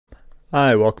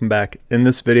Hi, welcome back. In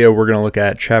this video, we're going to look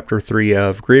at Chapter 3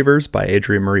 of Grievers by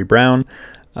Adrienne Maree Brown.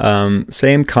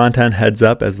 Same content heads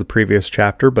up as the previous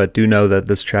chapter, but do know that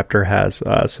this chapter has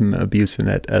some abuse in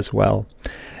it as well.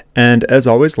 And as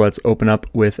always, let's open up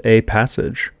with a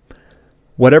passage.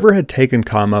 Whatever had taken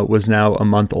Kama was now a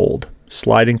month old,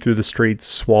 sliding through the streets,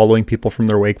 swallowing people from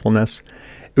their wakefulness.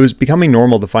 It was becoming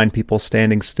normal to find people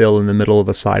standing still in the middle of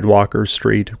a sidewalk or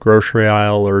street, grocery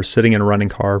aisle, or sitting in a running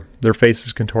car, their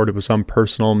faces contorted with some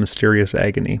personal, mysterious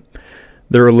agony.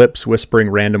 Their lips whispering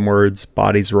random words,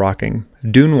 bodies rocking.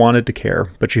 Dune wanted to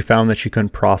care, but she found that she couldn't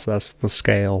process the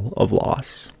scale of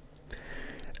loss.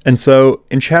 And so,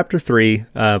 in Chapter 3,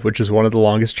 which is one of the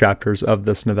longest chapters of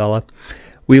this novella,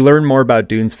 we learn more about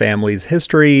Dune's family's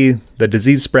history, the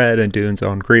disease spread, and Dune's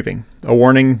own grieving. A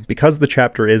warning, because the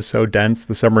chapter is so dense,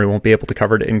 the summary won't be able to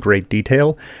cover it in great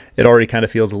detail. It already kind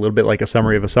of feels a little bit like a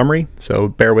summary of a summary, so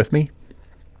bear with me.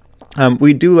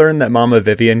 We do learn that Mama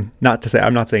Vivian,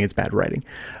 I'm not saying it's bad writing,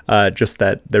 just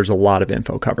that there's a lot of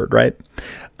info covered, right?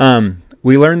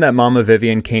 We learn that Mama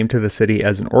Vivian came to the city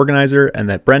as an organizer and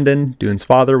that Brendan, Dune's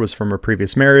father, was from her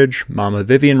previous marriage. Mama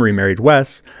Vivian remarried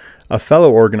Wes, a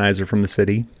fellow organizer from the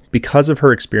city. Because of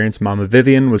her experience, Mama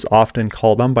Vivian was often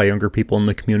called on by younger people in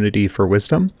the community for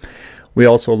wisdom. We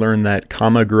also learn that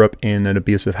Kama grew up in an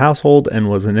abusive household and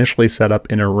was initially set up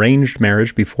in an arranged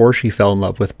marriage before she fell in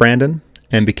love with Brandon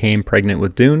and became pregnant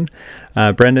with Dune.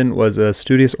 Brendan was a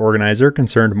studious organizer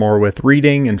concerned more with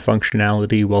reading and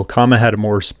functionality, while Kama had a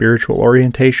more spiritual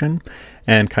orientation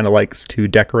and kind of likes to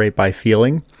decorate by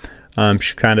feeling.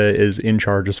 She kind of is in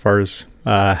charge as far as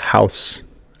house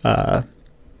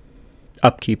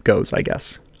upkeep goes, I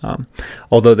guess.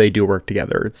 Although they do work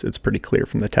together, it's pretty clear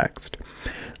from the text.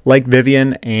 Like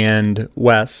Vivian and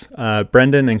Wes,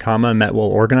 Brendan and Kama met while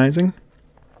organizing.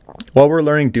 While we're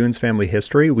learning Dune's family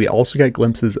history, we also get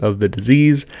glimpses of the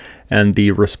disease and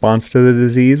the response to the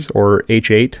disease, or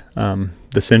H8,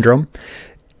 the syndrome.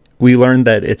 We learn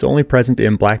that it's only present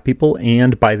in Black people,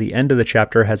 and by the end of the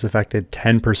chapter has affected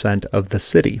 10% of the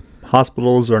city.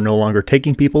 Hospitals are no longer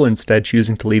taking people, instead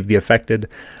choosing to leave the affected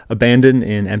abandoned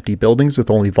in empty buildings with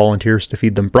only volunteers to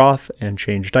feed them broth and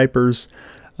change diapers.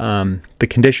 The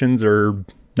conditions are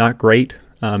not great.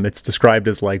 It's described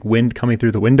as like wind coming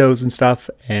through the windows and stuff,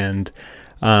 and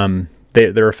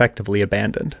they're effectively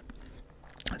abandoned.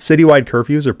 Citywide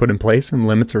curfews are put in place and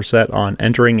limits are set on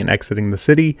entering and exiting the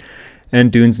city,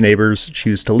 and Dune's neighbors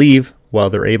choose to leave while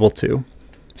they're able to.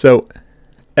 So,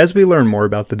 as we learn more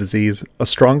about the disease, a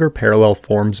stronger parallel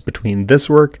forms between this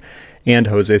work and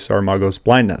Jose Saramago's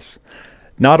blindness.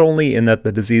 Not only in that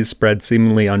the disease spread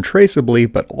seemingly untraceably,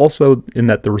 but also in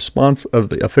that the response of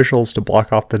the officials to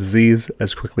block off the disease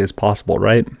as quickly as possible,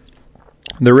 right?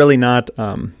 They're really not,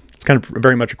 it's kind of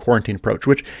very much a quarantine approach,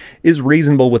 which is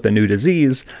reasonable with a new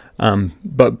disease,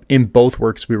 but in both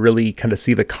works we really kind of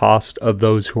see the cost of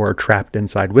those who are trapped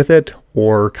inside with it,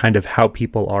 or kind of how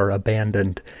people are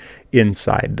abandoned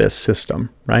inside this system,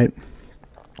 right?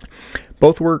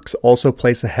 Both works also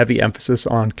place a heavy emphasis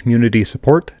on community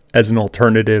support as an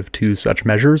alternative to such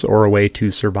measures or a way to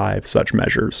survive such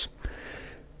measures.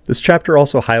 This chapter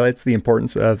also highlights the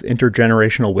importance of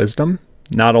intergenerational wisdom,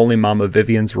 not only Mama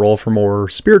Vivian's role for more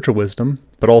spiritual wisdom,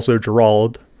 but also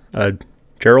Gerald, her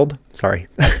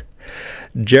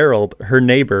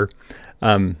neighbor,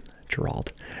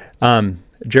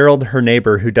 Gerald, her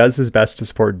neighbor, who does his best to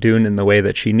support Dune in the way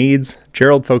that she needs.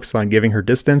 Gerald focuses on giving her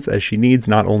distance as she needs,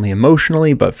 not only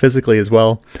emotionally, but physically as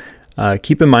well.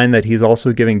 Keep in mind that he's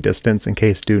also giving distance in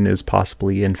case Dune is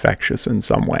possibly infectious in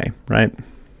some way, right?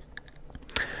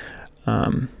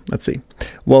 Let's see.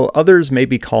 While others may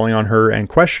be calling on her and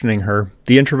questioning her,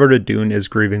 the introverted Dune is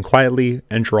grieving quietly,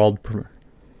 and Gerald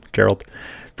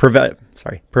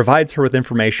provides her with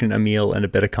information, a meal, and a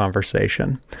bit of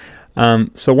conversation.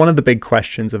 So one of the big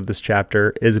questions of this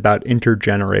chapter is about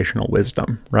intergenerational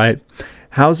wisdom, right?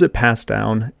 How is it passed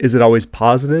down? Is it always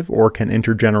positive, or can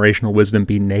intergenerational wisdom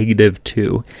be negative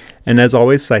too? And as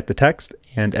always, cite the text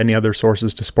and any other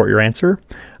sources to support your answer.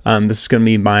 This is going to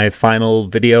be my final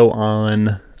video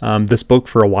on this book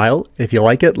for a while. If you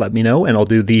like it, let me know, and I'll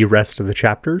do the rest of the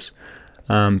chapters.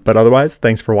 But otherwise,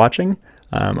 thanks for watching.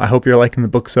 I hope you're liking the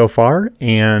book so far,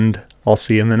 and I'll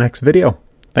see you in the next video.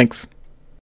 Thanks.